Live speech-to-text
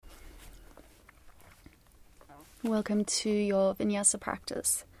Welcome to your vinyasa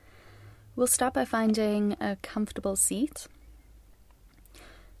practice. We'll start by finding a comfortable seat.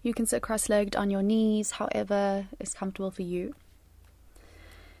 You can sit cross-legged on your knees, however is comfortable for you.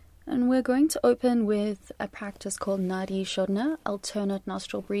 And we're going to open with a practice called Nadi Shodhana, alternate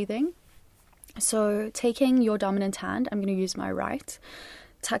nostril breathing. So taking your dominant hand, I'm going to use my right,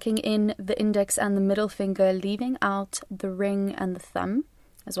 tucking in the index and the middle finger, leaving out the ring and the thumb,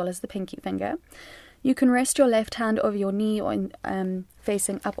 as well as the pinky finger. You can rest your left hand over your knee or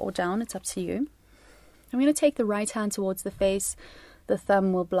facing up or down. It's up to you. I'm going to take the right hand towards the face. The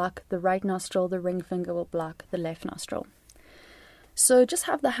thumb will block the right nostril. The ring finger will block the left nostril. So just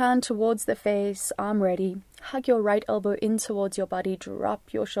have the hand towards the face, arm ready. Hug your right elbow in towards your body.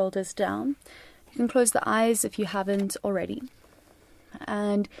 Drop your shoulders down. You can close the eyes if you haven't already.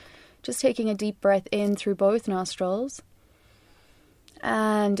 And just taking a deep breath in through both nostrils.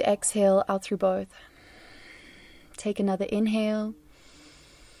 And exhale out through both. Take another inhale.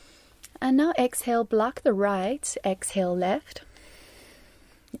 And now exhale, block the right, exhale left.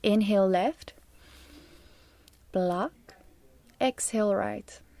 Inhale left. Block. Exhale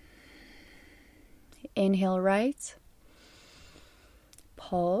right. Inhale right.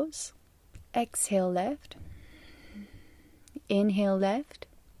 Pause. Exhale left. Inhale left.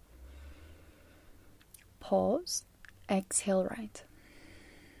 Pause. Exhale right.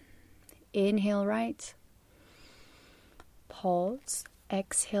 Inhale right. Pause.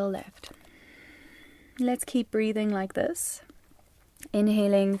 Exhale left. Let's keep breathing like this.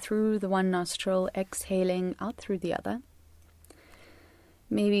 Inhaling through the one nostril, exhaling out through the other.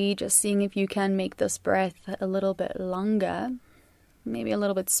 Maybe just seeing if you can make this breath a little bit longer, maybe a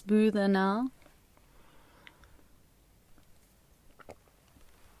little bit smoother now.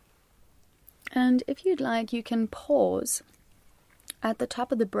 And if you'd like, you can pause at the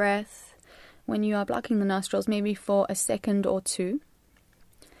top of the breath when you are blocking the nostrils, maybe for a second or two.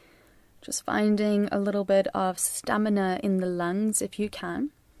 Just finding a little bit of stamina in the lungs if you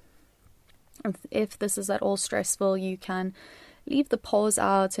can. If this is at all stressful, you can leave the pause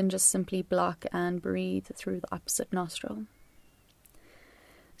out and just simply block and breathe through the opposite nostril.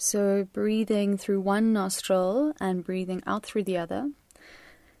 So breathing through one nostril and breathing out through the other.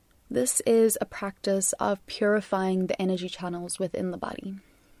 This is a practice of purifying the energy channels within the body.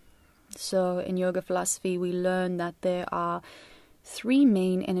 So in yoga philosophy, we learn that there are three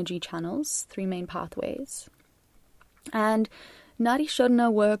main energy channels, three main pathways. And Nadi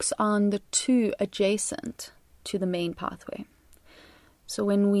Shodhana works on the two adjacent to the main pathway. So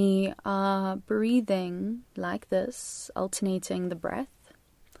when we are breathing like this, alternating the breath,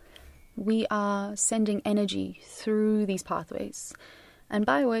 we are sending energy through these pathways, and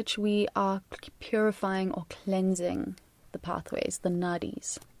by which we are purifying or cleansing the pathways, the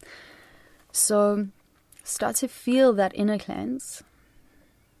nadis. So start to feel that inner cleanse.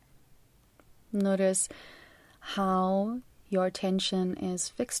 Notice how your attention is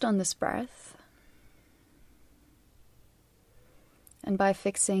fixed on this breath. And by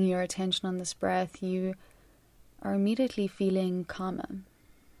fixing your attention on this breath, you are immediately feeling calmer.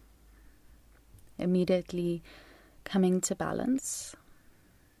 Immediately coming to balance.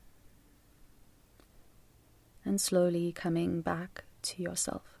 And slowly coming back to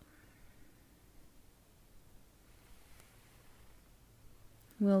yourself.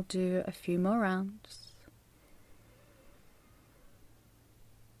 We'll do a few more rounds.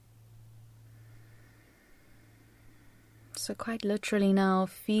 So quite literally now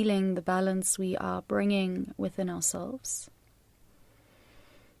feeling the balance we are bringing within ourselves.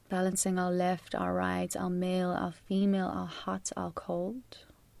 Balancing our left, our right, our male, our female, our hot, our cold.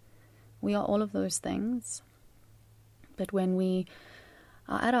 We are all of those things. But when we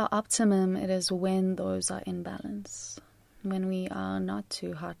are at our optimum, it is when those are in balance. When we are not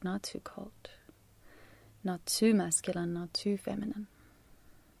too hot, not too cold, not too masculine, not too feminine.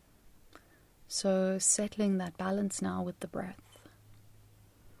 So settling that balance now with the breath.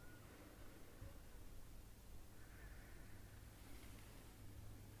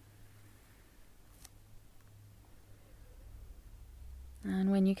 And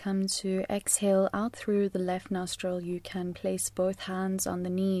when you come to exhale out through the left nostril, you can place both hands on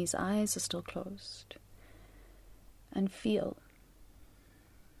the knees, eyes are still closed. And feel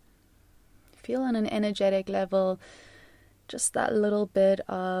on an energetic level, just that little bit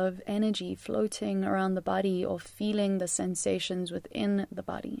of energy floating around the body or feeling the sensations within the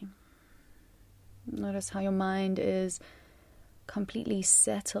body. Notice how your mind is completely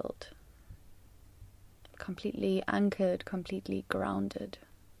settled, completely anchored, completely grounded.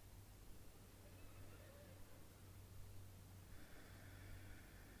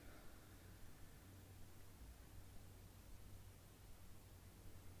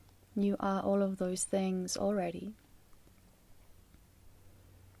 You are all of those things already.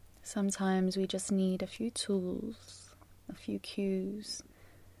 Sometimes we just need a few tools, a few cues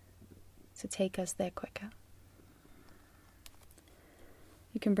to take us there quicker.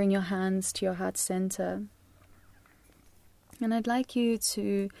 You can bring your hands to your heart center. And I'd like you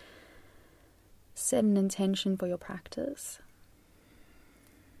to set an intention for your practice.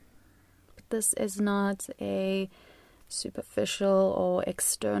 But this is not a superficial or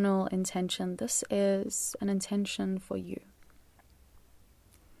external intention. This is an intention for you.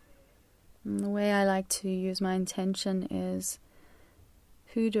 And the way I like to use my intention is,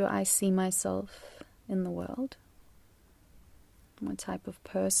 who do I see myself in the world? What type of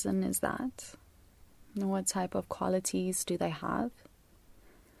person is that? And what type of qualities do they have?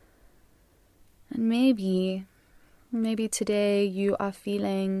 And maybe today you are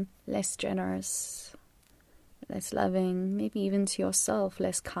feeling less generous, less loving, maybe even to yourself,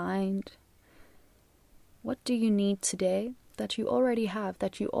 less kind. What do you need today that you already have,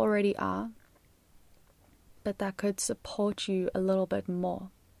 that you already are, but that could support you a little bit more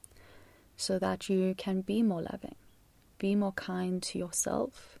so that you can be more loving, be more kind to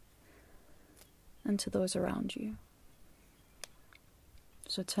yourself and to those around you?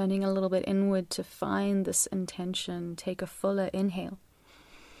 So turning a little bit inward to find this intention, take a fuller inhale.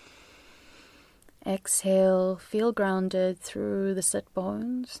 Exhale, feel grounded through the sit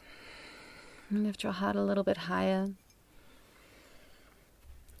bones. Lift your heart a little bit higher.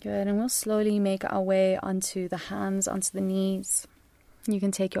 Good, and we'll slowly make our way onto the hands, onto the knees. You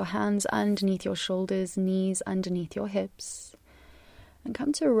can take your hands underneath your shoulders, knees underneath your hips. And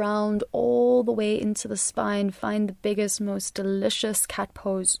come to round all the way into the spine. Find the biggest, most delicious cat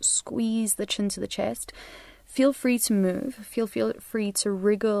pose. Squeeze the chin to the chest. Feel free to move. Feel free to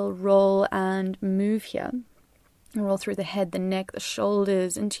wriggle, roll, and move here. Roll through the head, the neck, the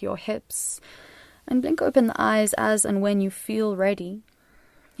shoulders, into your hips. And blink open the eyes as and when you feel ready.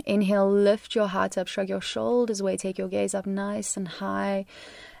 Inhale, lift your heart up, shrug your shoulders away, take your gaze up nice and high.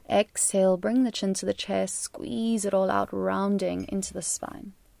 Exhale, bring the chin to the chest, squeeze it all out, rounding into the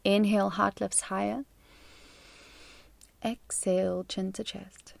spine. Inhale, heart lifts higher. Exhale, chin to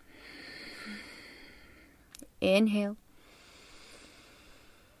chest. Inhale.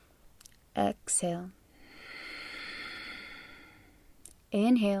 Exhale.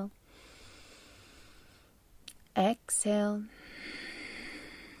 Inhale. Exhale.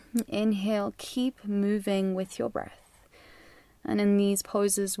 Inhale, keep moving with your breath. And in these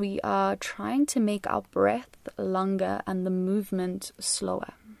poses, we are trying to make our breath longer and the movement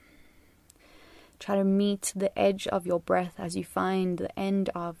slower. Try to meet the edge of your breath as you find the end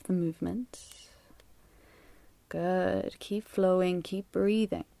of the movement. Good. Keep flowing, keep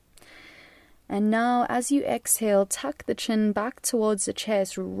breathing. And now, as you exhale, tuck the chin back towards the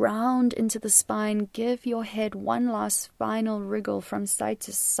chest, round into the spine. Give your head one last spinal wriggle from side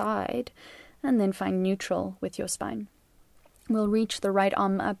to side, and then find neutral with your spine. We'll reach the right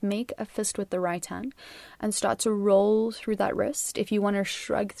arm up, make a fist with the right hand, and start to roll through that wrist. If you want to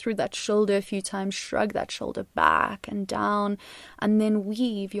shrug through that shoulder a few times, shrug that shoulder back and down, and then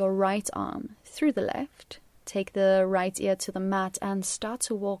weave your right arm through the left. Take the right ear to the mat and start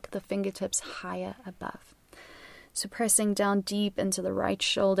to walk the fingertips higher above. So pressing down deep into the right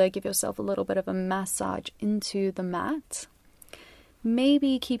shoulder, give yourself a little bit of a massage into the mat.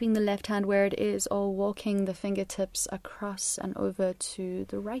 Maybe keeping the left hand where it is or walking the fingertips across and over to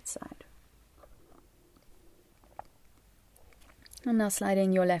the right side. And now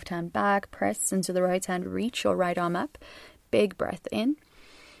sliding your left hand back, press into the right hand, reach your right arm up. Big breath in.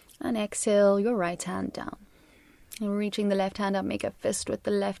 And exhale your right hand down. And reaching the left hand up, make a fist with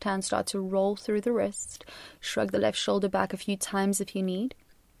the left hand, start to roll through the wrist. Shrug the left shoulder back a few times if you need.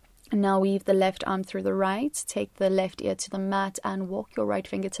 And now weave the left arm through the right, take the left ear to the mat and walk your right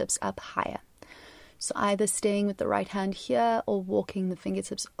fingertips up higher. So either staying with the right hand here or walking the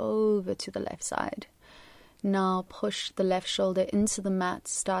fingertips over to the left side. Now push the left shoulder into the mat,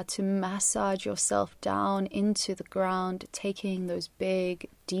 start to massage yourself down into the ground, taking those big,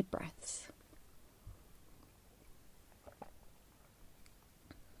 deep breaths.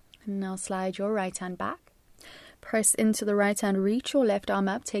 And now slide your right hand back. Press into the right hand, reach your left arm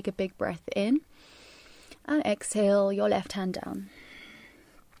up, take a big breath in. And exhale your left hand down.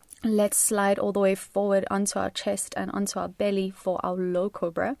 Let's slide all the way forward onto our chest and onto our belly for our low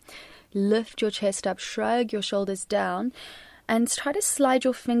cobra. Lift your chest up, shrug your shoulders down, and try to slide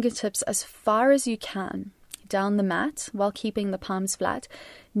your fingertips as far as you can down the mat while keeping the palms flat.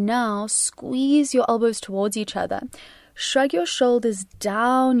 Now squeeze your elbows towards each other. Shrug your shoulders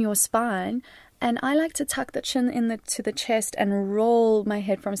down your spine And I like to tuck the chin to the chest and roll my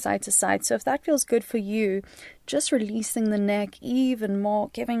head from side to side. So if that feels good for you, just releasing the neck even more,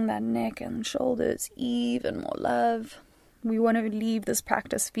 giving that neck and shoulders even more love. We want to leave this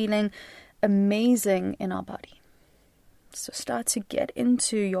practice feeling amazing in our body. So start to get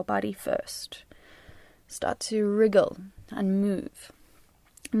into your body first. Start to wriggle and move.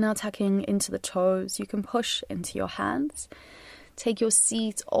 Now tucking into the toes, you can push into your hands. Take your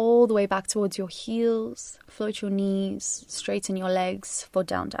seat all the way back towards your heels. Float your knees, straighten your legs for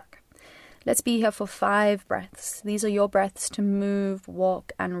down dog. Let's be here for 5 breaths. These are your breaths to move,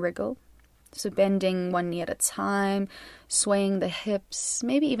 walk, and wriggle. So bending one knee at a time, swaying the hips,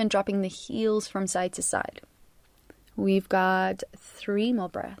 maybe even dropping the heels from side to side. We've got 3 more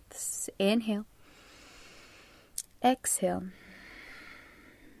breaths. Inhale. Exhale.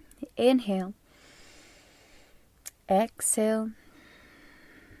 Inhale. Exhale.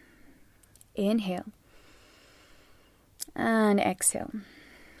 Inhale. And exhale.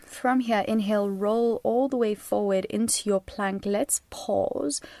 From here, inhale, roll all the way forward into your plank. Let's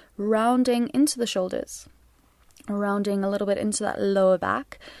pause, rounding into the shoulders. Rounding a little bit into that lower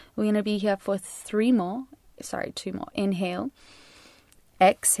back. We're going to be here for 2 more. Inhale.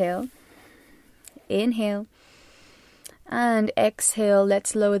 Exhale. Inhale. And exhale,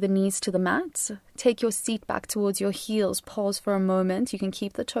 let's lower the knees to the mat. Take your seat back towards your heels. Pause for a moment. You can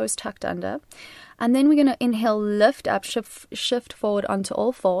keep the toes tucked under. And then we're going to inhale, lift up, shift forward onto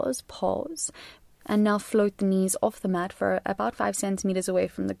all fours. Pause. And now float the knees off the mat for about 5 centimeters away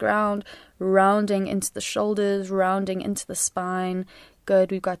from the ground. Rounding into the shoulders, rounding into the spine.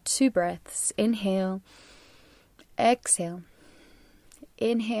 Good. We've got 2 breaths. Inhale. Exhale.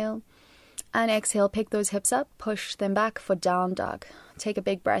 Inhale. And exhale, pick those hips up, push them back for down dog. Take a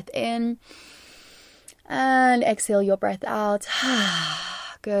big breath in. And exhale your breath out.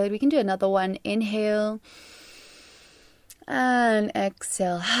 Good. We can do another one. Inhale. And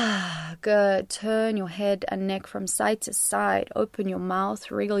exhale. Good. Turn your head and neck from side to side. Open your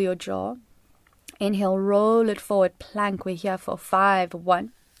mouth, wriggle your jaw. Inhale, roll it forward, plank. We're here for 5.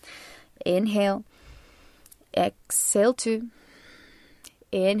 1. Inhale. Exhale 2.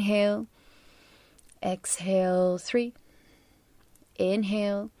 Inhale. Exhale 3.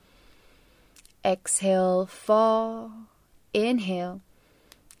 Inhale. Exhale 4. Inhale.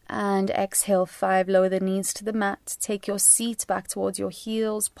 And exhale 5. Lower the knees to the mat. Take your seat back towards your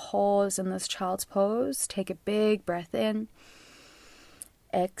heels. Pause in this child's pose. Take a big breath in.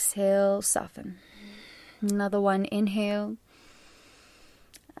 Exhale, soften. Another one. Inhale.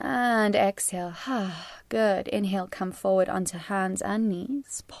 And exhale. Good. Inhale, come forward onto hands and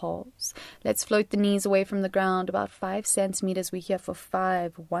knees. Pause. Let's float the knees away from the ground about 5 centimeters. We're here for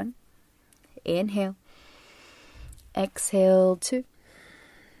 5. 1. Inhale. Exhale 2.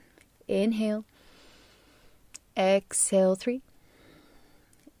 Inhale. Exhale 3.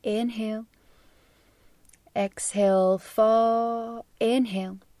 Inhale. Exhale 4.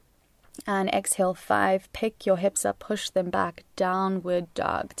 Inhale. And exhale 5. Pick your hips up, push them back. Downward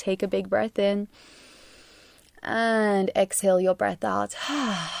dog. Take a big breath in. And exhale your breath out.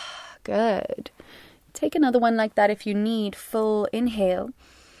 Good. Take another one like that if you need. Full inhale.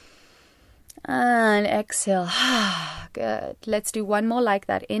 And exhale. Good. Let's do one more like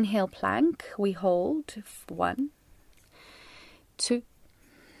that. Inhale, plank. We hold. 1, 2,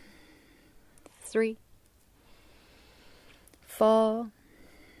 3, 4,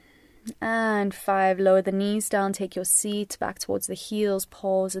 and 5. Lower the knees down. Take your seat back towards the heels.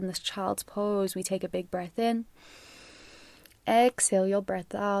 Pause in this child's pose. We take a big breath in. Exhale your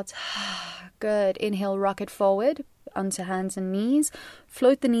breath out. Good. Inhale, rock it forward onto hands and knees.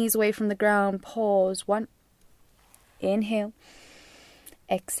 Float the knees away from the ground. Pause. 1. Inhale.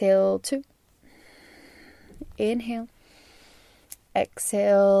 Exhale 2. Inhale.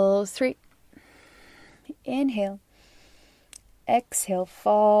 Exhale 3. Inhale. Exhale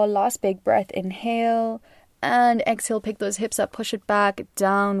 4. Last big breath. Inhale. And exhale. Pick those hips up. Push it back.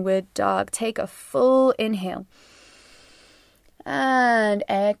 Downward dog. Take a full inhale. And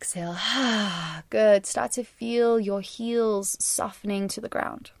exhale. Good. Start to feel your heels softening to the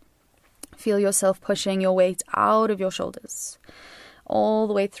ground. Feel yourself pushing your weight out of your shoulders. All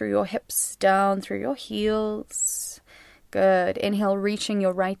the way through your hips, down through your heels. Good. Inhale, reaching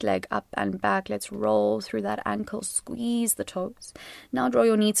your right leg up and back. Let's roll through that ankle. Squeeze the toes. Now draw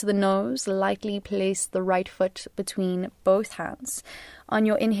your knee to the nose. Lightly place the right foot between both hands. On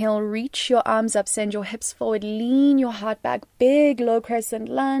your inhale, reach your arms up, send your hips forward, lean your heart back, big low crescent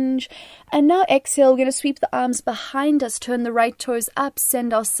lunge. And now exhale, we're going to sweep the arms behind us, turn the right toes up,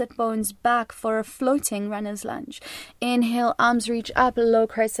 send our sit bones back for a floating runner's lunge. Inhale, arms reach up, low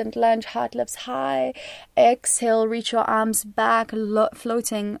crescent lunge, heart lifts high. Exhale, reach your arms back,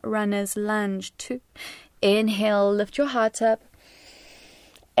 floating runner's lunge. 2. Inhale, lift your heart up.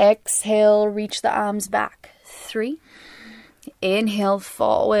 Exhale, reach the arms back. 3. Inhale,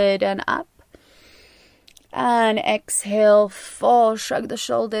 forward and up. And exhale, 4. Shrug the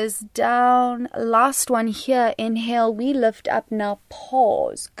shoulders down. Last one here. Inhale, we lift up. Now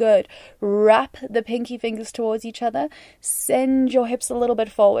pause. Good. Wrap the pinky fingers towards each other. Send your hips a little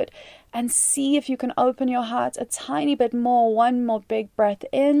bit forward. And see if you can open your heart a tiny bit more. One more big breath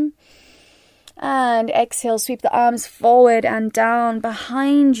in. And exhale, sweep the arms forward and down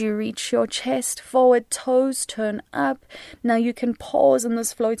behind you. Reach your chest forward, toes turn up. Now you can pause in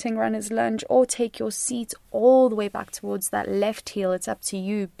this floating runner's lunge or take your seat all the way back towards that left heel. It's up to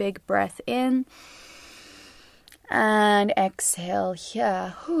you. Big breath in. And exhale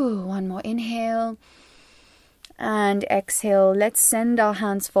here. One more inhale. And exhale. Let's send our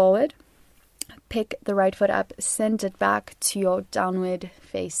hands forward. Pick the right foot up. Send it back to your downward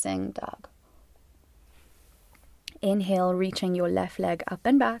facing dog. Inhale, reaching your left leg up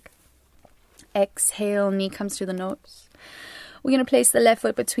and back. Exhale, knee comes to the nose. We're going to place the left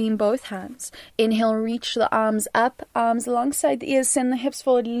foot between both hands. Inhale, reach the arms up, arms alongside the ears. Send the hips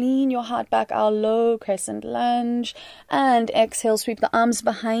forward, lean your heart back, our low crescent lunge. And exhale, sweep the arms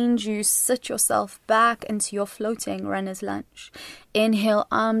behind you. Sit yourself back into your floating runner's lunge. Inhale,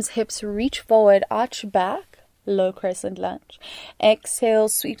 arms, hips reach forward, arch back. Low crescent lunge. Exhale,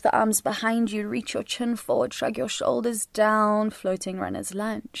 sweep the arms behind you, reach your chin forward, shrug your shoulders down, floating runner's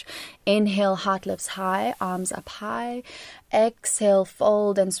lunge. Inhale, heart lifts high, arms up high. Exhale,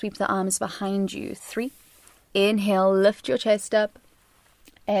 fold and sweep the arms behind you. 3. Inhale, lift your chest up.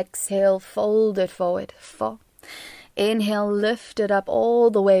 Exhale, fold it forward. 4. Inhale, lift it up all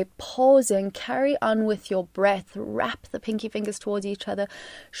the way, pausing, carry on with your breath, wrap the pinky fingers towards each other,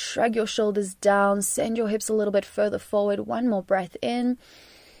 shrug your shoulders down, send your hips a little bit further forward, one more breath in,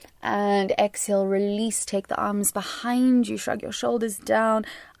 and exhale, release, take the arms behind you, shrug your shoulders down,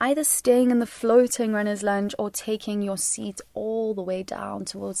 either staying in the floating runner's lunge or taking your seat all the way down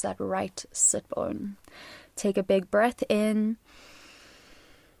towards that right sit bone. Take a big breath in.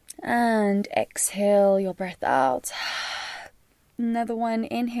 And exhale your breath out. Another one.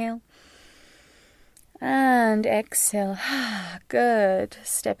 Inhale. And exhale. Good.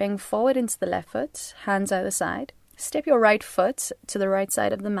 Stepping forward into the left foot. Hands either side. Step your right foot to the right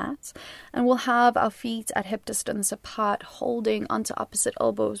side of the mat. And we'll have our feet at hip distance apart, holding onto opposite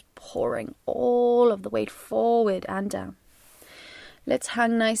elbows, pouring all of the weight forward and down. Let's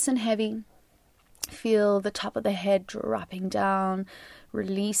hang nice and heavy. Feel the top of the head dropping down.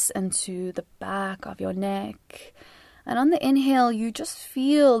 Release into the back of your neck. And on the inhale, you just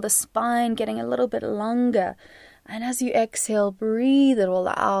feel the spine getting a little bit longer. And as you exhale, breathe it all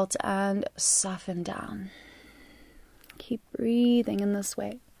out and soften down. Keep breathing in this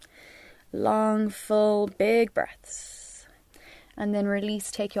way. Long, full, big breaths. And then release.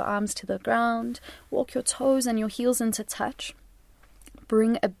 Take your arms to the ground. Walk your toes and your heels into touch.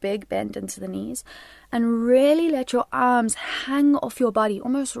 Bring a big bend into the knees and really let your arms hang off your body,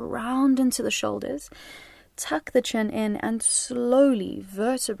 almost round into the shoulders. Tuck the chin in and slowly,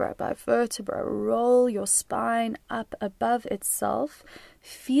 vertebra by vertebra, roll your spine up above itself.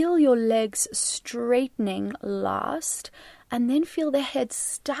 Feel your legs straightening last, and then feel the head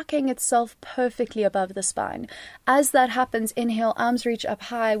stacking itself perfectly above the spine. As that happens, inhale, arms reach up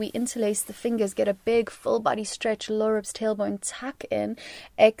high. We interlace the fingers, get a big full body stretch, lower ribs, tailbone, tuck in.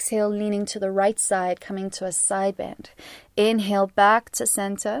 Exhale, leaning to the right side, coming to a side bend. Inhale, back to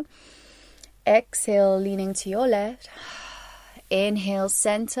center. Exhale, leaning to your left. Inhale,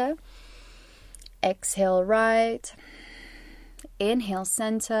 center. Exhale, right. Inhale,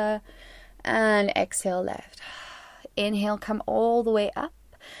 center. And exhale, left. Inhale, come all the way up.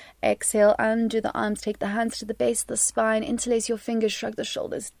 Exhale, undo the arms, take the hands to the base of the spine, interlace your fingers, shrug the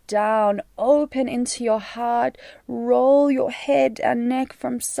shoulders down, open into your heart, roll your head and neck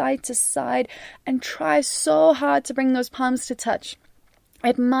from side to side, and try so hard to bring those palms to touch.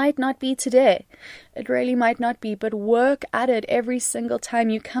 It might not be today. It really might not be, but work at it every single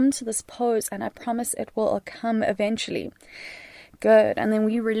time you come to this pose, and I promise it will come eventually. Good. And then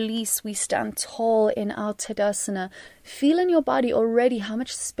we release, we stand tall in our Tadasana. Feel in your body already how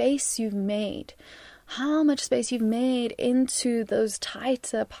much space you've made. How much space you've made into those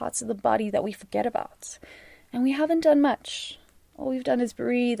tighter parts of the body that we forget about. And we haven't done much. all we've done is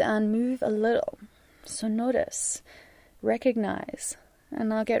breathe and move a little. So notice, recognize, and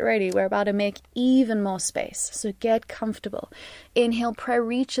now get ready. We're about to make even more space. So get comfortable. Inhale, prayer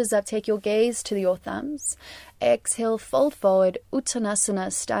reaches up. Take your gaze to your thumbs. Exhale, fold forward.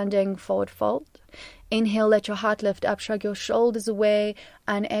 Uttanasana, standing forward fold. Inhale, let your heart lift up. Shrug your shoulders away.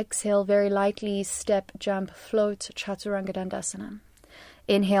 And exhale, very lightly, step, jump, float. Chaturanga Dandasana.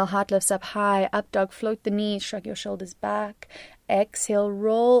 Inhale, heart lifts up high. Up dog, float the knees. Shrug your shoulders back. Exhale,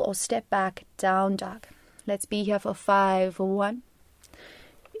 roll or step back. Down dog. Let's be here for 5. 1.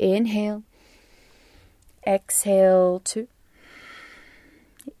 Inhale. Exhale, 2.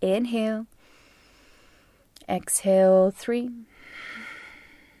 Inhale. Exhale, 3.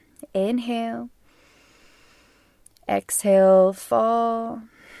 Inhale. Exhale, 4.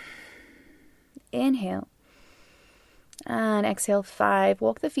 Inhale. And exhale, 5.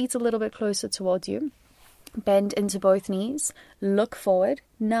 Walk the feet a little bit closer towards you. Bend into both knees. Look forward.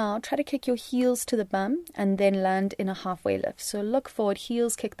 Now try to kick your heels to the bum and then land in a halfway lift. So look forward,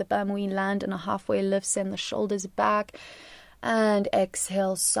 heels kick the bum. We land in a halfway lift. Send the shoulders back. And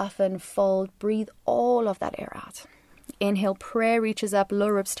exhale, soften, fold. Breathe all of that air out. Inhale, prayer reaches up. Low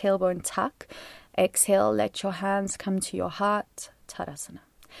ribs, tailbone tuck. Exhale, let your hands come to your heart. Tadasana.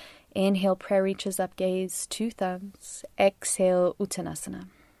 Inhale, prayer reaches up. Gaze, 2 thumbs. Exhale, Uttanasana.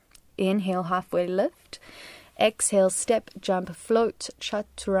 Inhale, halfway lift. Exhale, step, jump, float,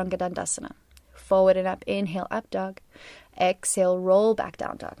 Chaturanga Dandasana. Forward and up. Inhale, up dog. Exhale, roll back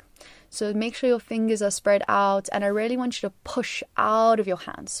down dog. So make sure your fingers are spread out, and I really want you to push out of your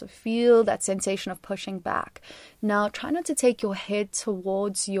hands. So feel that sensation of pushing back. Now try not to take your head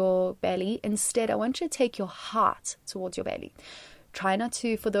towards your belly. Instead, I want you to take your heart towards your belly. Try not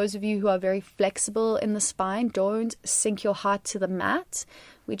to, for those of you who are very flexible in the spine, don't sink your heart to the mat.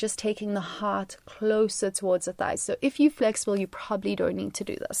 We're just taking the heart closer towards the thighs. So if you're flexible, you probably don't need to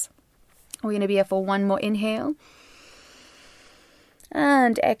do this. We're going to be here for 1 more inhale.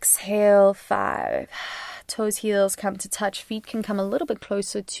 And exhale, 5. Toes, heels come to touch. Feet can come a little bit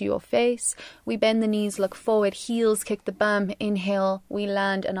closer to your face. We bend the knees, look forward. Heels kick the bum. Inhale, we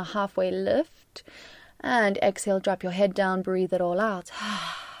land in a halfway lift. And exhale, drop your head down, breathe it all out.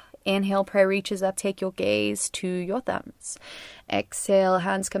 Inhale, prayer reaches up, take your gaze to your thumbs. Exhale,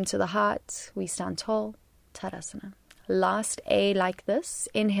 hands come to the heart. We stand tall, Tadasana. Last A like this.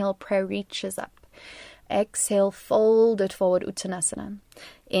 Inhale, prayer reaches up. Exhale, fold it forward, Uttanasana.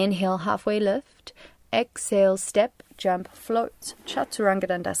 Inhale, halfway lift. Exhale, step, jump, float, Chaturanga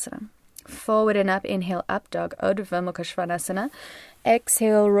Dandasana. Forward and up, inhale, up dog, Urdhva Mukha Svanasana.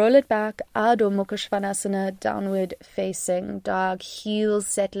 Exhale, roll it back, Adho Mukha Svanasana, downward facing dog, heels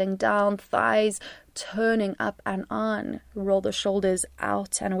settling down, thighs turning up and on. Roll the shoulders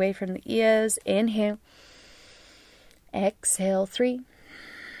out and away from the ears. Inhale. Exhale, 3.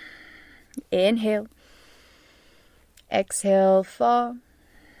 Inhale. Exhale, 4.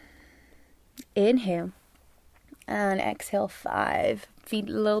 Inhale. And exhale, 5. Feet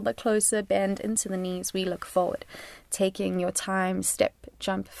a little bit closer, bend into the knees. We look forward. Taking your time, step,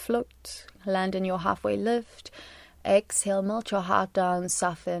 jump, float. Land in your halfway lift. Exhale, melt your heart down,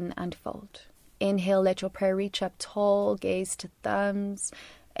 soften and fold. Inhale, let your prayer reach up tall, gaze to thumbs.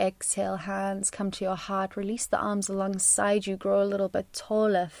 Exhale, hands come to your heart. Release the arms alongside you. Grow a little bit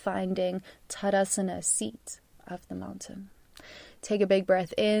taller, finding Tadasana, seat of the mountain. Take a big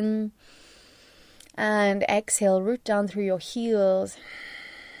breath in. And exhale, root down through your heels.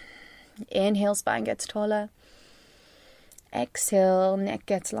 Inhale, spine gets taller. Exhale, neck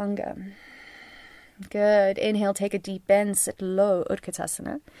gets longer. Good. Inhale, take a deep bend, sit low,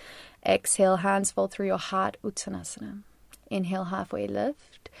 Utkatasana. Exhale, hands fall through your heart, Uttanasana. Inhale, halfway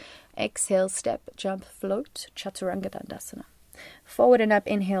lift. Exhale, step, jump, float, Chaturanga Dandasana. Forward and up,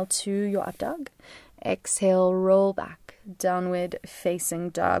 inhale to your up dog. Exhale, roll back, downward facing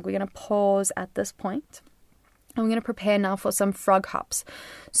dog. We're going to pause at this point. And we're going to prepare now for some frog hops.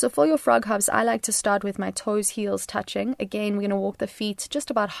 So for your frog hops, I like to start with my toes, heels touching. Again, we're going to walk the feet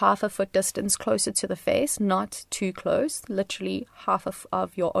just about half a foot distance closer to the face, not too close, literally half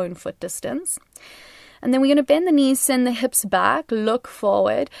of your own foot distance. And then we're going to bend the knees, send the hips back, look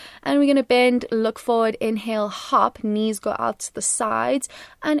forward. And we're going to bend, look forward, inhale, hop, knees go out to the sides.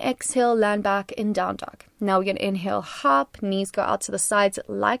 And exhale, land back in down dog. Now we're going to inhale, hop, knees go out to the sides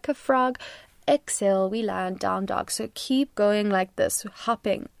like a frog. Exhale, we land down dog. So keep going like this,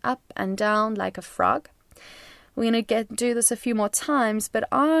 hopping up and down like a frog. We're going to do this a few more times, but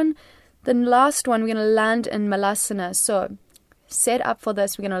on the last one, we're going to land in Malasana. So set up for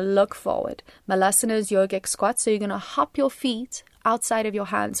this, we're going to look forward. Malasana is yogic squat, so you're going to hop your feet outside of your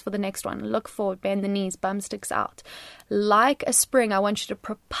hands for the next one. Look forward, bend the knees, bum sticks out. Like a spring, I want you to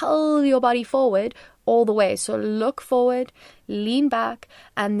propel your body forward all the way. So look forward, lean back,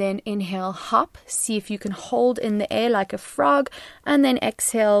 and then inhale, hop. See if you can hold in the air like a frog. And then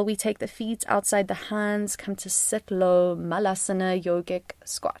exhale, we take the feet outside the hands, come to sit low, Malasana yogic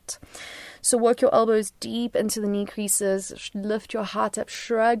squat. So work your elbows deep into the knee creases, lift your heart up,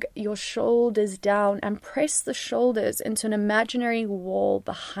 shrug your shoulders down, and press the shoulders into an imaginary wall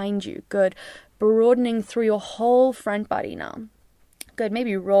behind you. Good. Broadening through your whole front body now. Good.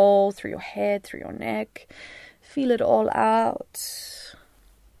 Maybe roll through your head, through your neck. Feel it all out.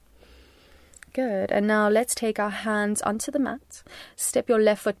 Good. And now let's take our hands onto the mat. Step your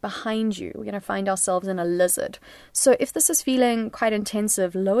left foot behind you. We're going to find ourselves in a lizard. So if this is feeling quite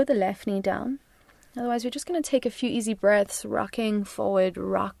intensive, lower the left knee down. Otherwise, we're just going to take a few easy breaths, rocking forward,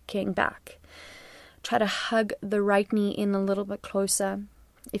 rocking back. Try to hug the right knee in a little bit closer.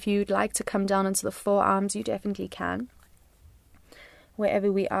 If you'd like to come down into the forearms, you definitely can.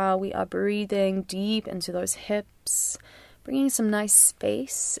 Wherever we are breathing deep into those hips, bringing some nice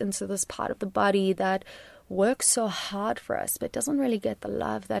space into this part of the body that works so hard for us but doesn't really get the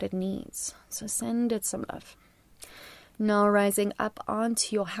love that it needs. So send it some love. Now rising up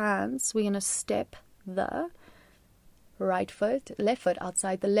onto your hands, we're going to step the right foot, left foot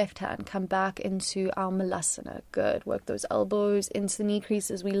outside the left hand. Come back into our Malasana. Good. Work those elbows into the knee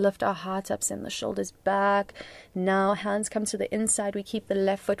creases. We lift our heart up, send the shoulders back. Now hands come to the inside. We keep the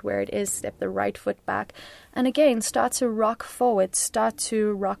left foot where it is. Step the right foot back. And again, start to rock forward. Start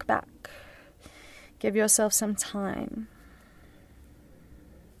to rock back. Give yourself some time.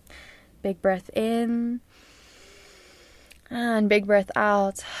 Big breath in. And big breath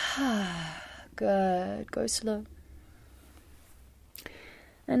out. Good. Go slow.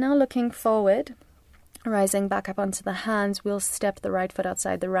 And now looking forward, rising back up onto the hands, we'll step the right foot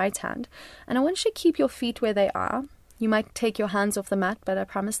outside the right hand. And I want you to keep your feet where they are. You might take your hands off the mat, but I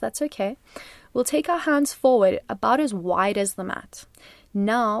promise that's okay. We'll take our hands forward about as wide as the mat.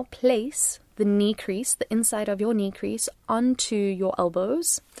 Now place the knee crease, the inside of your knee crease, onto your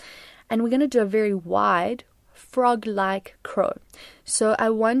elbows. And we're going to do a very wide frog-like crow. So I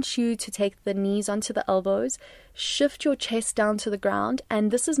want you to take the knees onto the elbows, shift your chest down to the ground, and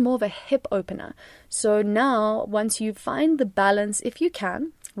this is more of a hip opener. So now, once you find the balance, if you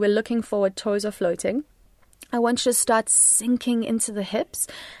can, we're looking forward, toes are floating. I want you to start sinking into the hips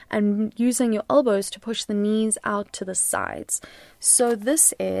and using your elbows to push the knees out to the sides. So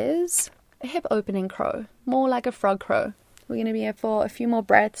this is a hip opening crow, more like a frog crow. We're going to be here for a few more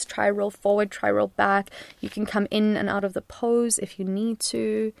breaths. Try roll forward, try roll back. You can come in and out of the pose if you need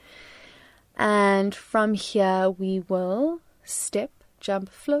to. And from here, we will step, jump,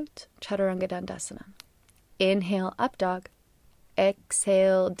 float, Chaturanga Dandasana. Inhale, up dog.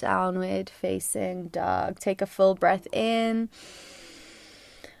 Exhale, downward facing dog. Take a full breath in.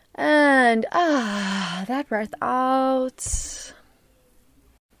 And that breath out.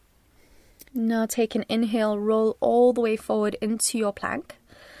 Now take an inhale, roll all the way forward into your plank.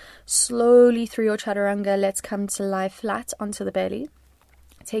 Slowly through your chaturanga, let's come to lie flat onto the belly.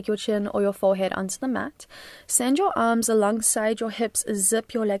 Take your chin or your forehead onto the mat. Send your arms alongside your hips,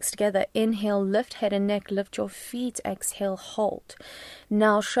 zip your legs together. Inhale, lift head and neck, lift your feet. Exhale, hold.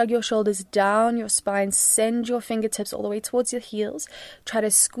 Now shrug your shoulders down your spine. Send your fingertips all the way towards your heels. Try to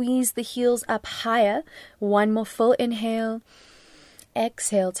squeeze the heels up higher. One more full inhale.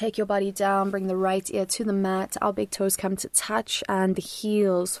 Exhale, take your body down, bring the right ear to the mat. Our big toes come to touch and the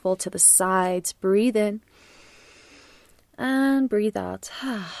heels fall to the sides. Breathe in and breathe out.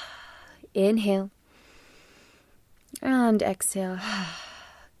 Inhale and exhale.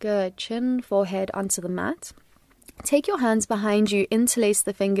 Good. Chin, forehead onto the mat. Take your hands behind you, interlace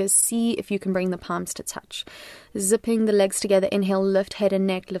the fingers, see if you can bring the palms to touch. Zipping the legs together, inhale, lift head and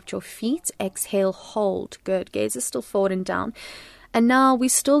neck, lift your feet. Exhale, hold. Good. Gaze is still forward and down. And now we're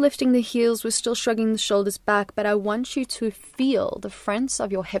still lifting the heels, we're still shrugging the shoulders back, but I want you to feel the fronts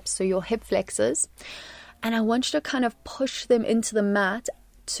of your hips, so your hip flexors, and I want you to kind of push them into the mat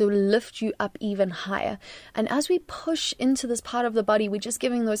to lift you up even higher. And as we push into this part of the body, we're just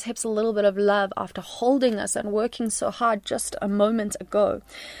giving those hips a little bit of love after holding us and working so hard just a moment ago.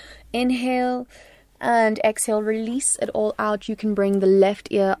 Inhale. And exhale, release it all out. You can bring the left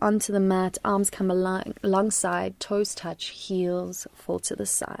ear onto the mat. Arms come alongside. Toes touch. Heels fall to the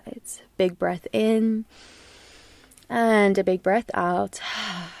sides. Big breath in. And a big breath out.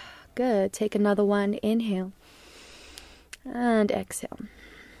 Good. Take another one. Inhale. And exhale.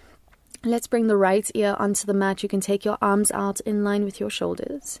 Let's bring the right ear onto the mat. You can take your arms out in line with your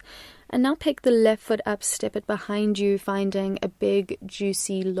shoulders. And now pick the left foot up, step it behind you, finding a big,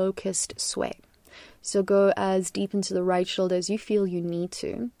 juicy locust sway. So go as deep into the right shoulder as you feel you need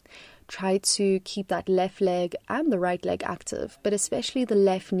to. Try to keep that left leg and the right leg active, but especially the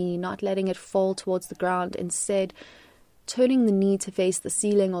left knee, not letting it fall towards the ground. Instead, turning the knee to face the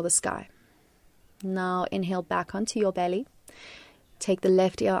ceiling or the sky. Now inhale back onto your belly. Take the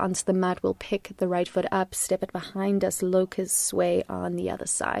left ear onto the mat. We'll pick the right foot up, step it behind us, locust sway on the other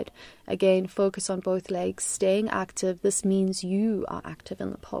side. Again, focus on both legs, staying active. This means you are active in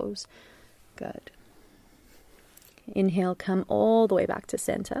the pose. Good. Inhale, come all the way back to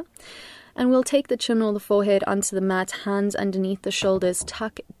center. And we'll take the chin or the forehead onto the mat, hands underneath the shoulders,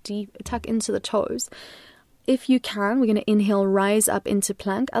 tuck into the toes. If you can, we're going to inhale, rise up into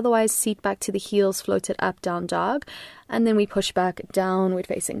plank. Otherwise, seat back to the heels, float it up, down dog. And then we push back, downward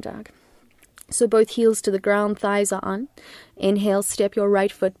facing dog. So both heels to the ground, thighs are on. Inhale, step your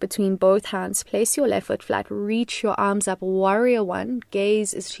right foot between both hands. Place your left foot flat. Reach your arms up, warrior one.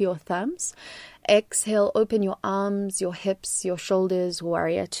 Gaze is to your thumbs. Exhale, open your arms, your hips, your shoulders,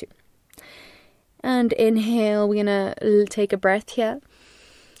 warrior two. And inhale, we're going to take a breath here.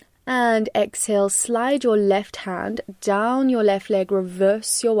 And exhale, slide your left hand down your left leg,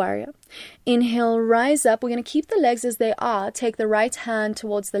 reverse your warrior. Inhale, rise up. We're going to keep the legs as they are. Take the right hand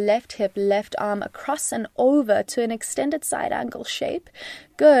towards the left hip, left arm across and over to an extended side angle shape.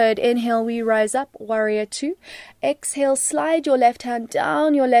 Good. Inhale, we rise up, warrior two. Exhale, slide your left hand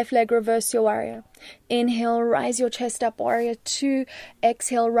down your left leg, reverse your warrior. Inhale, rise your chest up, warrior two.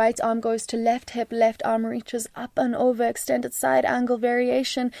 Exhale, right arm goes to left hip, left arm reaches up and over, extended side angle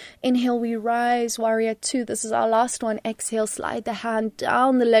variation. Inhale, we rise, warrior two. This is our last one. Exhale, slide the hand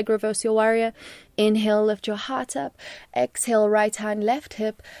down the leg, reverse your warrior. Inhale, lift your heart up. Exhale, right hand, left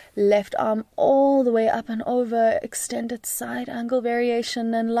hip, left arm all the way up and over, extended side angle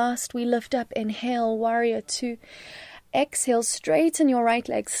variation. And last, we lift up. Inhale, warrior two. Exhale, straighten your right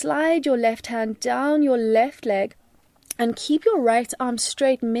leg. Slide your left hand down your left leg and keep your right arm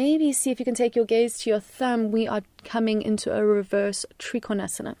straight. Maybe see if you can take your gaze to your thumb. We are coming into a reverse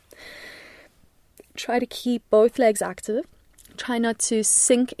Trikonasana. Try to keep both legs active. Try not to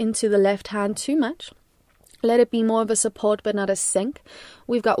sink into the left hand too much. Let it be more of a support but not a sink.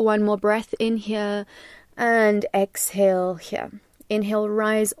 We've got one more breath in here and exhale here. Inhale,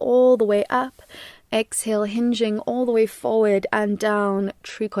 rise all the way up. Exhale, hinging all the way forward and down,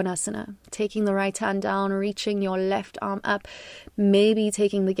 Trikonasana. Taking the right hand down, reaching your left arm up. Maybe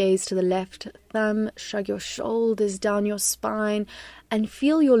taking the gaze to the left thumb. Shrug your shoulders down your spine and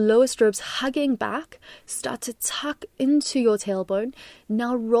feel your lowest ribs hugging back. Start to tuck into your tailbone.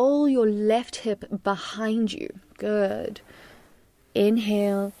 Now roll your left hip behind you. Good.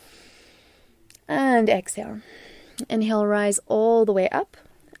 Inhale and exhale. Inhale, rise all the way up.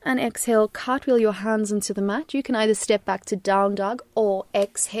 And exhale, cartwheel your hands into the mat. You can either step back to down dog or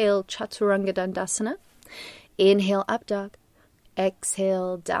exhale, Chaturanga Dandasana. Inhale, up dog.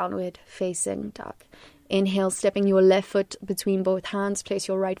 Exhale, downward facing dog. Inhale, stepping your left foot between both hands. Place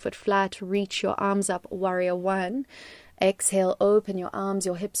your right foot flat. Reach your arms up, warrior one. Exhale, open your arms,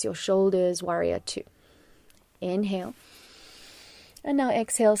 your hips, your shoulders, warrior two. Inhale. And now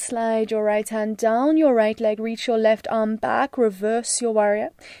exhale, slide your right hand down your right leg, reach your left arm back, reverse your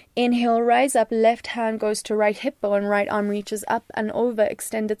warrior. Inhale, rise up, left hand goes to right hip bone, right arm reaches up and over,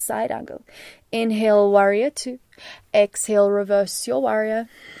 extended side angle. Inhale, warrior two. Exhale, reverse your warrior.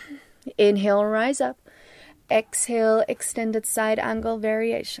 Inhale, rise up. Exhale, extended side angle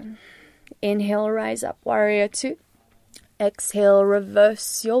variation. Inhale, rise up, warrior two. Exhale,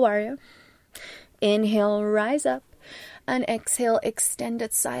 reverse your warrior. Inhale, rise up. And exhale,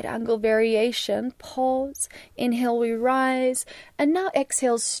 extended side angle variation. Pause. Inhale, we rise. And now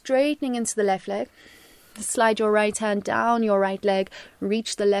exhale, straightening into the left leg. Slide your right hand down your right leg.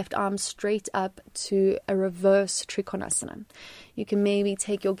 Reach the left arm straight up to a reverse Trikonasana. You can maybe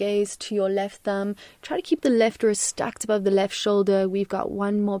take your gaze to your left thumb. Try to keep the left wrist stacked above the left shoulder. We've got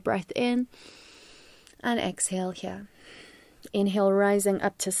one more breath in. And exhale here. Inhale, rising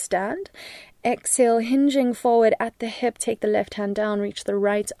up to stand. Exhale, hinging forward at the hip. Take the left hand down, reach the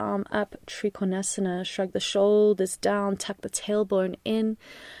right arm up, Trikonasana. Shrug the shoulders down, tuck the tailbone in,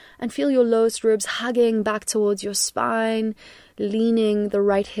 and feel your lowest ribs hugging back towards your spine, leaning the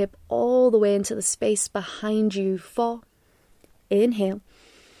right hip all the way into the space behind you. 4. Inhale.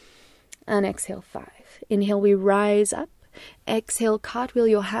 And exhale, 5. Inhale, we rise up. Exhale, cartwheel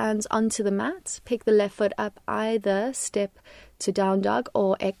your hands onto the mat. Pick the left foot up, either step to down dog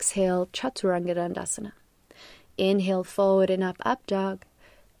or exhale, Chaturanga Dandasana. Inhale, forward and up, up dog.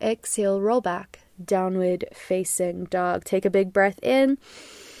 Exhale, roll back, downward facing dog. Take a big breath in.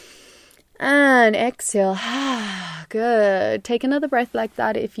 And exhale. Good. Take another breath like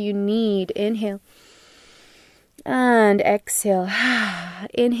that if you need. Inhale. And exhale.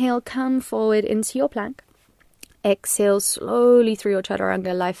 Inhale, come forward into your plank. Exhale slowly through your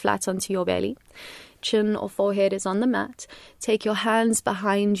chaturanga, lie flat onto your belly. Chin or forehead is on the mat. Take your hands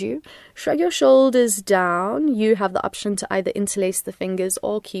behind you. Shrug your shoulders down. You have the option to either interlace the fingers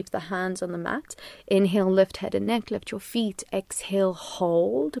or keep the hands on the mat. Inhale, lift head and neck, lift your feet. Exhale,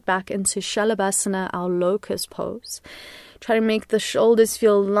 hold back into Shalabhasana, our locust pose. Try to make the shoulders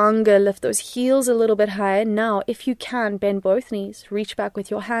feel longer. Lift those heels a little bit higher. Now, if you can, bend both knees. Reach back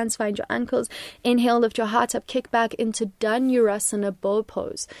with your hands. Find your ankles. Inhale, lift your heart up. Kick back into Dhanurasana, bow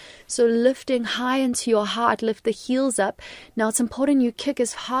pose. So lifting high into your heart. Lift the heels up. Now, it's important you kick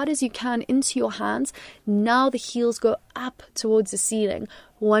as hard as you can into your hands. Now the heels go up towards the ceiling.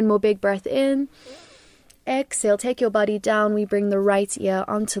 One more big breath in. Exhale, take your body down. We bring the right ear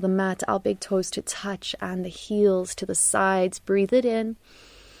onto the mat, our big toes to touch and the heels to the sides. Breathe it in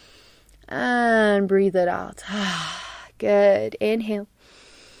and breathe it out. Good. Inhale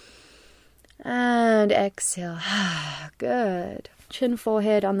and exhale. Good. Chin,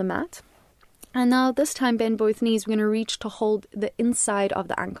 forehead on the mat. And now this time bend both knees. We're going to reach to hold the inside of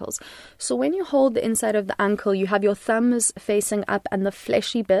the ankles. So when you hold the inside of the ankle, you have your thumbs facing up and the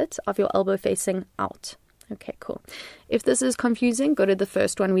fleshy bit of your elbow facing out. Okay, cool. If this is confusing, go to the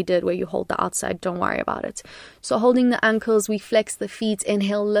first one we did where you hold the outside. Don't worry about it. So holding the ankles, we flex the feet.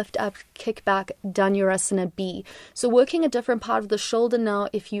 Inhale, lift up, kick back, Dhanurasana B. So working a different part of the shoulder now.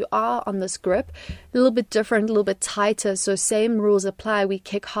 If you are on this grip, a little bit different, a little bit tighter. So same rules apply. We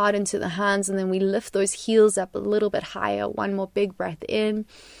kick hard into the hands and then we lift those heels up a little bit higher. One more big breath in.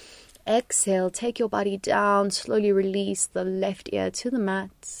 Exhale, take your body down. Slowly release the left ear to the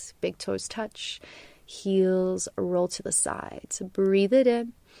mat. Big toes touch. Heels roll to the side. So breathe it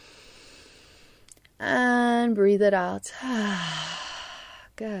in and breathe it out.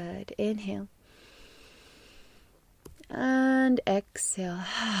 Good. Inhale and exhale.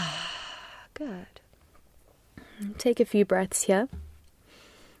 Good. Take a few breaths here,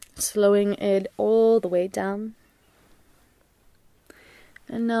 slowing it all the way down.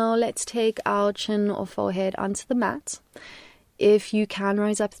 And now let's take our chin or forehead onto the mat. If you can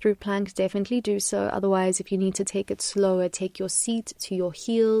rise up through plank, definitely do so. Otherwise, if you need to take it slower, take your seat to your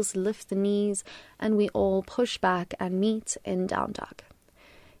heels, lift the knees, and we all push back and meet in down dog.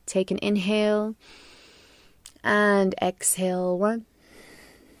 Take an inhale and exhale. 1.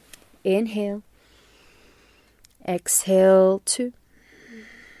 Inhale. Exhale. 2.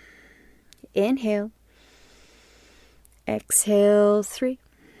 Inhale. Exhale. 3.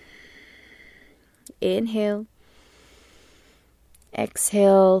 Inhale.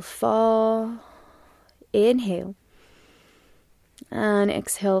 Exhale, 4, inhale, and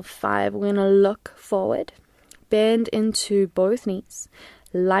exhale, 5. We're going to look forward, bend into both knees.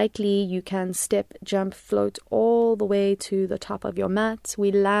 Lightly, you can step, jump, float all the way to the top of your mat.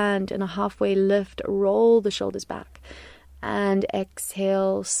 We land in a halfway lift, roll the shoulders back, and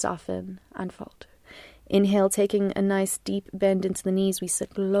exhale, soften and fold. Inhale, taking a nice deep bend into the knees. We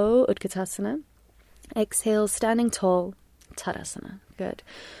sit low, Utkatasana. Exhale, standing tall. Tadasana. Good.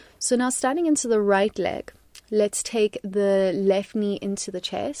 So now standing into the right leg, let's take the left knee into the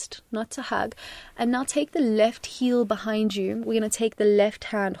chest, not to hug, and now take the left heel behind you. We're going to take the left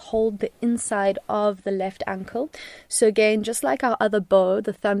hand, hold the inside of the left ankle. So again, just like our other bow,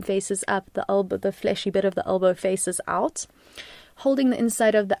 the thumb faces up, the elbow, the fleshy bit of the elbow faces out. Holding the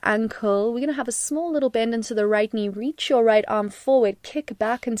inside of the ankle, we're going to have a small little bend into the right knee. Reach your right arm forward, kick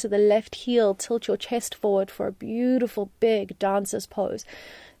back into the left heel, tilt your chest forward for a beautiful big dancer's pose.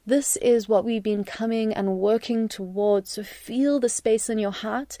 This is what we've been coming and working towards. So feel the space in your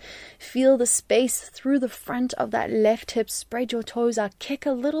heart. Feel the space through the front of that left hip. Spread your toes out. Kick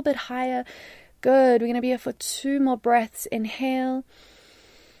a little bit higher. Good. We're going to be here for 2 more breaths. Inhale.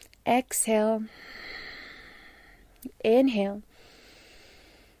 Exhale. Inhale.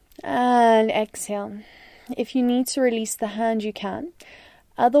 And exhale. If you need to release the hand, you can.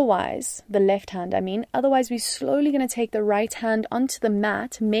 Otherwise, the left hand, Otherwise, we're slowly going to take the right hand onto the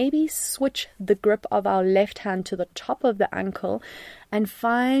mat. Maybe switch the grip of our left hand to the top of the ankle and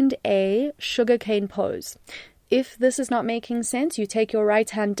find a sugarcane pose. If this is not making sense, you take your right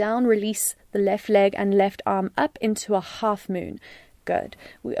hand down, release the left leg and left arm up into a half moon. Good.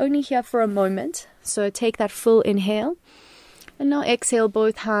 We're only here for a moment, so take that full inhale. And now exhale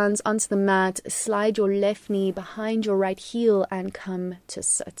both hands onto the mat. Slide your left knee behind your right heel and come to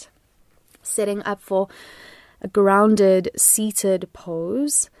sit. Setting up for a grounded seated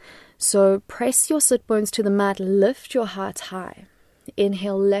pose. So press your sit bones to the mat, lift your heart high.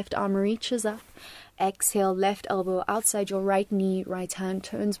 Inhale, left arm reaches up. Exhale, left elbow outside your right knee, right hand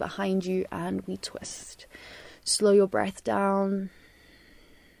turns behind you, and we twist. Slow your breath down.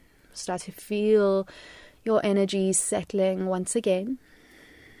 Start to feel your energy settling once again.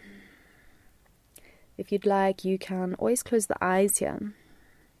 If you'd like, you can always close the eyes here.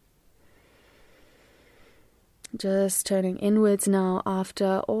 Just turning inwards now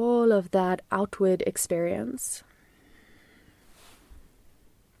after all of that outward experience.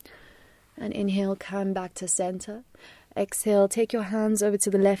 And inhale, come back to center. Exhale, take your hands over to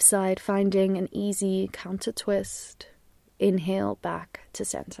the left side, finding an easy counter twist. Inhale, back to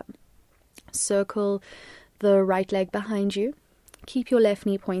center. Circle the right leg behind you. Keep your left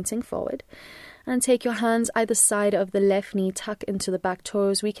knee pointing forward. And take your hands either side of the left knee, tuck into the back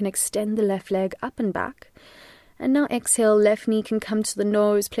toes. We can extend the left leg up and back. And now exhale, left knee can come to the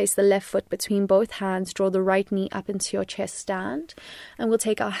nose, place the left foot between both hands, draw the right knee up into your chest stand. And we'll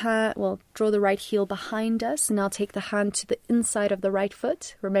take our hand, draw the right heel behind us. Now take the hand to the inside of the right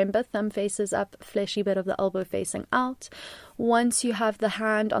foot. Remember, thumb faces up, fleshy bit of the elbow facing out. Once you have the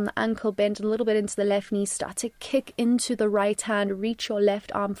hand on the ankle, bend a little bit into the left knee, start to kick into the right hand, reach your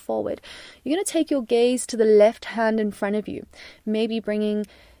left arm forward. You're going to take your gaze to the left hand in front of you, maybe bringing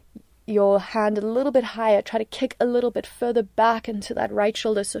your hand a little bit higher. Try to kick a little bit further back into that right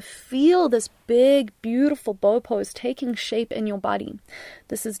shoulder. So feel this big, beautiful bow pose taking shape in your body.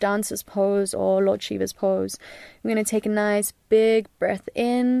 This is Dancer's pose or Lord Shiva's pose. We're going to take a nice big breath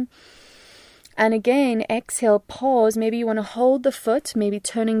in. And again, exhale, pause. Maybe you want to hold the foot, maybe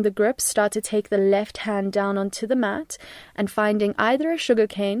turning the grip. Start to take the left hand down onto the mat and finding either a sugar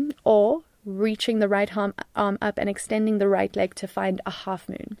cane or reaching the right arm up and extending the right leg to find a half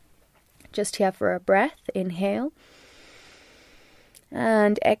moon. Just here for a breath. Inhale.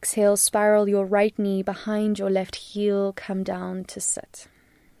 And exhale, spiral your right knee behind your left heel. Come down to sit.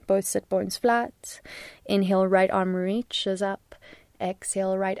 Both sit bones flat. Inhale, right arm reaches up.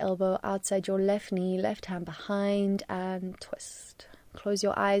 Exhale, right elbow outside your left knee, left hand behind, and twist. Close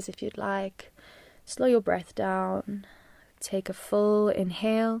your eyes if you'd like. Slow your breath down. Take a full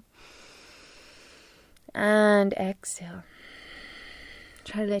inhale. And exhale.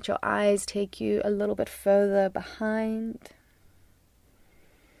 Try to let your eyes take you a little bit further behind.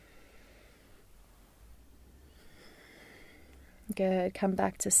 Good. Come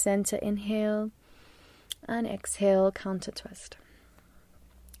back to center. Inhale. And exhale. Counter twist.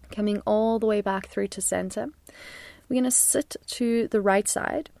 Coming all the way back through to center. We're going to sit to the right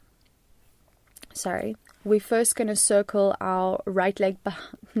side. We're first going to circle our right leg,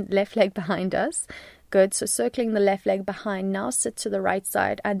 left leg behind us. Good. So circling the left leg behind. Now sit to the right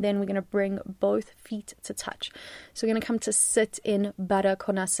side. And then we're going to bring both feet to touch. So we're going to come to sit in Baddha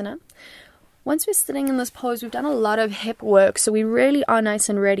Konasana. Once we're sitting in this pose, we've done a lot of hip work. So we really are nice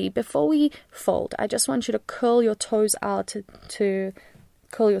and ready. Before we fold, I just want you to curl your toes out to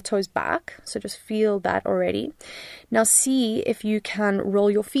curl your toes back. So just feel that already. Now see if you can roll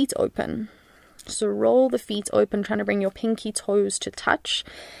your feet open. So roll the feet open, trying to bring your pinky toes to touch.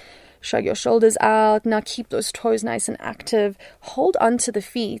 Shrug your shoulders out. Now keep those toes nice and active. Hold onto the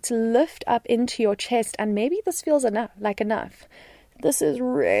feet. Lift up into your chest. And maybe this feels enough. This is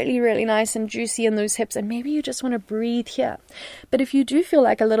really, really nice and juicy in those hips. And maybe you just want to breathe here. But if you do feel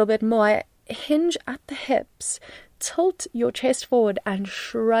like a little bit more, hinge at the hips. Tilt your chest forward and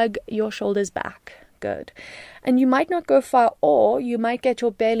shrug your shoulders back. Good. And you might not go far, or you might get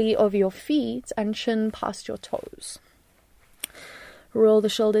your belly over your feet and chin past your toes. Roll the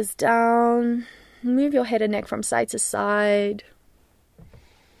shoulders down. Move your head and neck from side to side.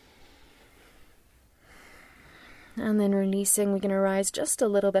 And then releasing, we're going to rise just a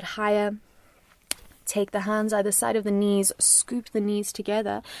little bit higher. Take the hands either side of the knees, scoop the knees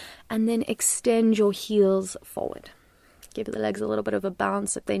together, and then extend your heels forward. Give the legs a little bit of a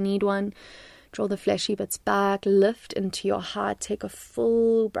bounce if they need one. Draw the fleshy bits back, lift into your heart, take a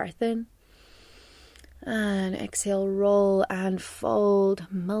full breath in. And exhale, roll and fold,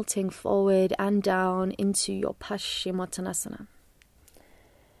 melting forward and down into your Paschimottanasana.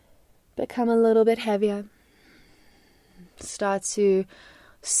 Become a little bit heavier. Start to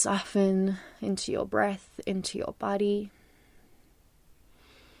soften into your breath, into your body.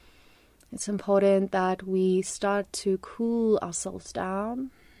 It's important that we start to cool ourselves down.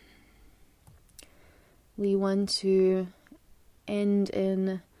 We want to end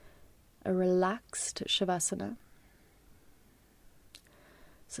in a relaxed Shavasana.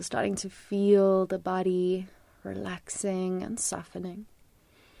 So starting to feel the body relaxing and softening.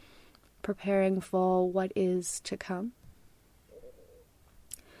 preparing for what is to come.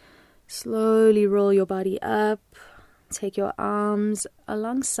 Slowly roll your body up. Take your arms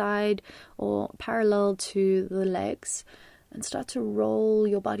alongside or parallel to the legs and start to roll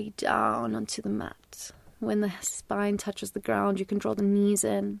your body down onto the mat. When the spine touches the ground, you can draw the knees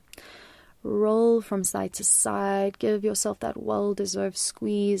in. Roll from side to side. Give yourself that well-deserved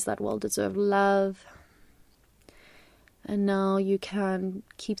squeeze, that well-deserved love. And now you can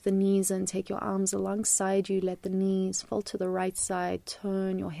keep the knees in. Take your arms alongside you. Let the knees fall to the right side.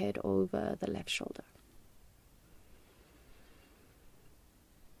 Turn your head over the left shoulder.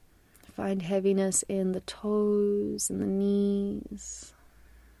 Find heaviness in the toes and the knees.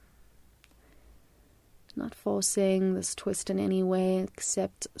 Not forcing this twist in any way,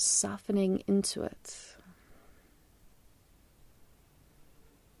 except softening into it.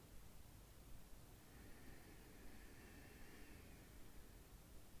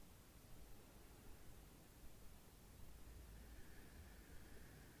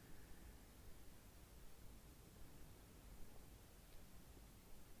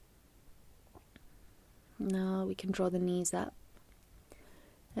 Now we can draw the knees up.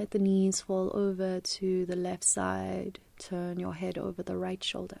 Let the knees fall over to the left side. Turn your head over the right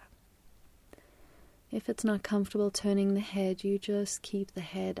shoulder. If it's not comfortable turning the head, you just keep the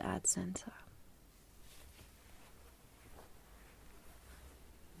head at center.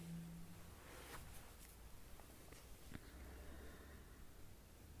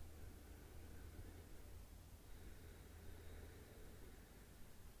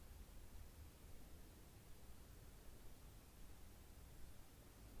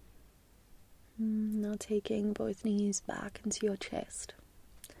 Now taking both knees back into your chest.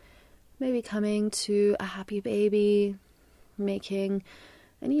 Maybe coming to a happy baby, making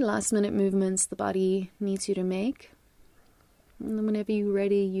any last minute movements the body needs you to make. And then whenever you're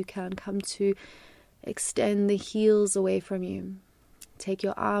ready, you can come to extend the heels away from you. Take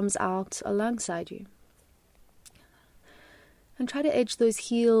your arms out alongside you. And try to edge those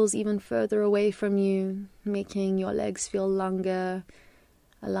heels even further away from you, making your legs feel longer,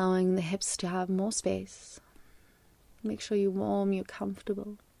 allowing the hips to have more space. Make sure you're warm, you're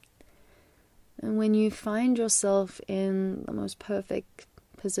comfortable. And when you find yourself in the most perfect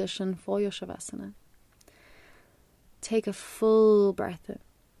position for your Shavasana, take a full breath in.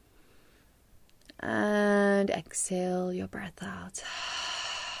 And exhale your breath out.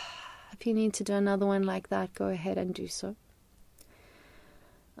 If you need to do another one like that, go ahead and do so.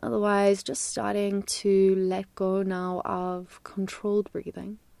 Otherwise, just starting to let go now of controlled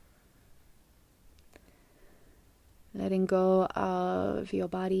breathing. Letting go of your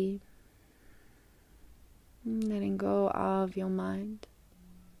body. Letting go of your mind.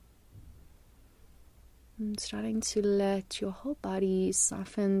 And starting to let your whole body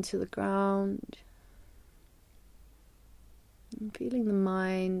soften to the ground. And feeling the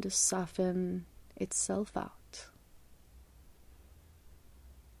mind soften itself out.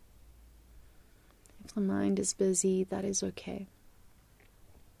 If the mind is busy, that is okay.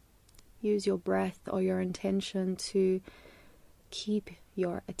 Use your breath or your intention to keep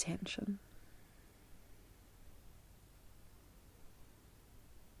your attention.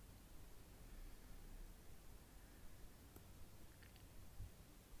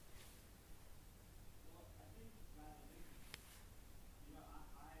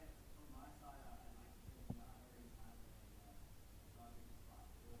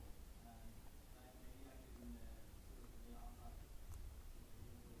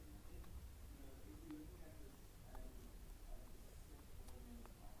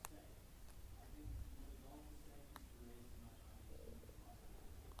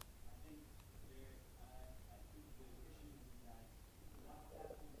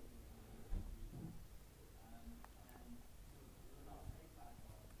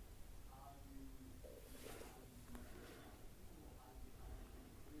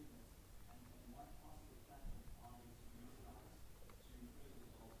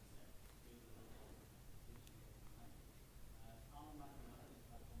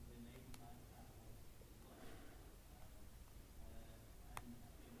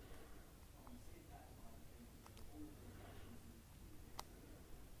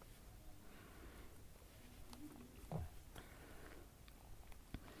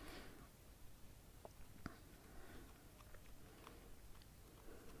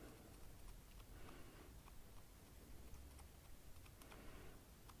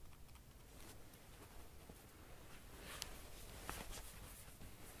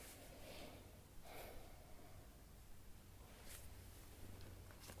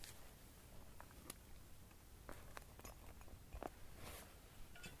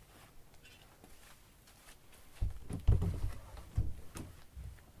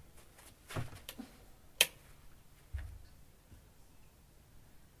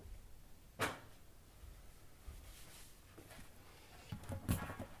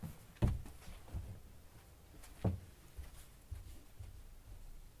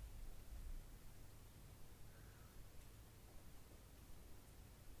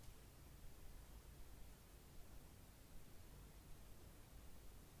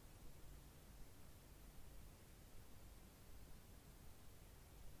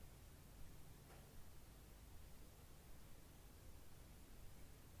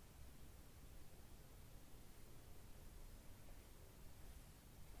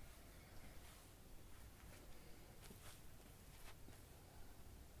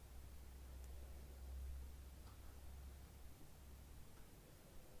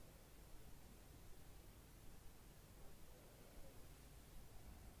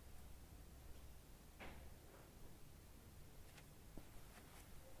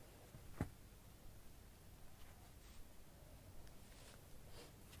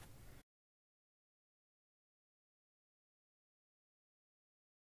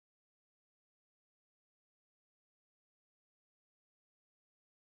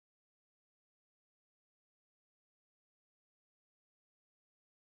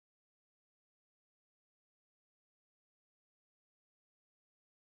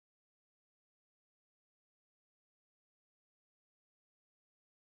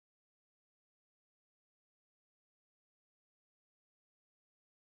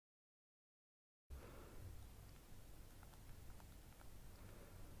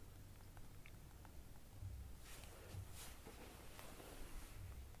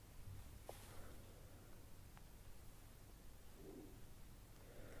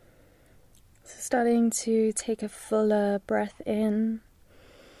 starting to take a fuller breath in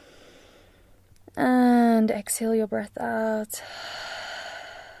and exhale your breath out.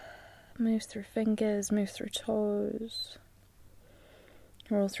 Move through fingers, move through toes,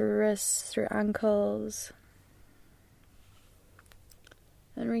 roll through wrists, through ankles,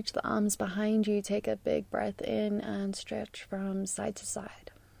 and reach the arms behind you. Take a big breath in and stretch from side to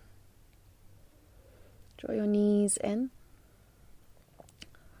side. Draw your knees in.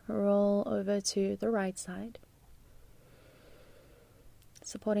 Roll over to the right side,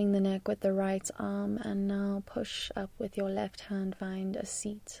 supporting the neck with the right arm, and now push up with your left hand. Find a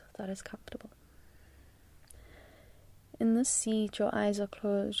seat that is comfortable. In this seat, your eyes are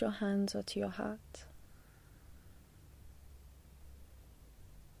closed, your hands are to your heart.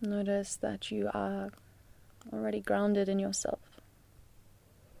 Notice that you are already grounded in yourself,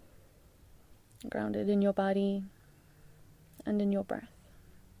 grounded in your body and in your breath.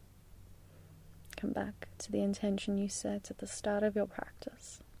 Come back to the intention you set at the start of your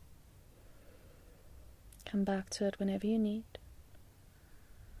practice. Come back to it whenever you need.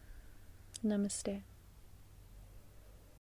 Namaste.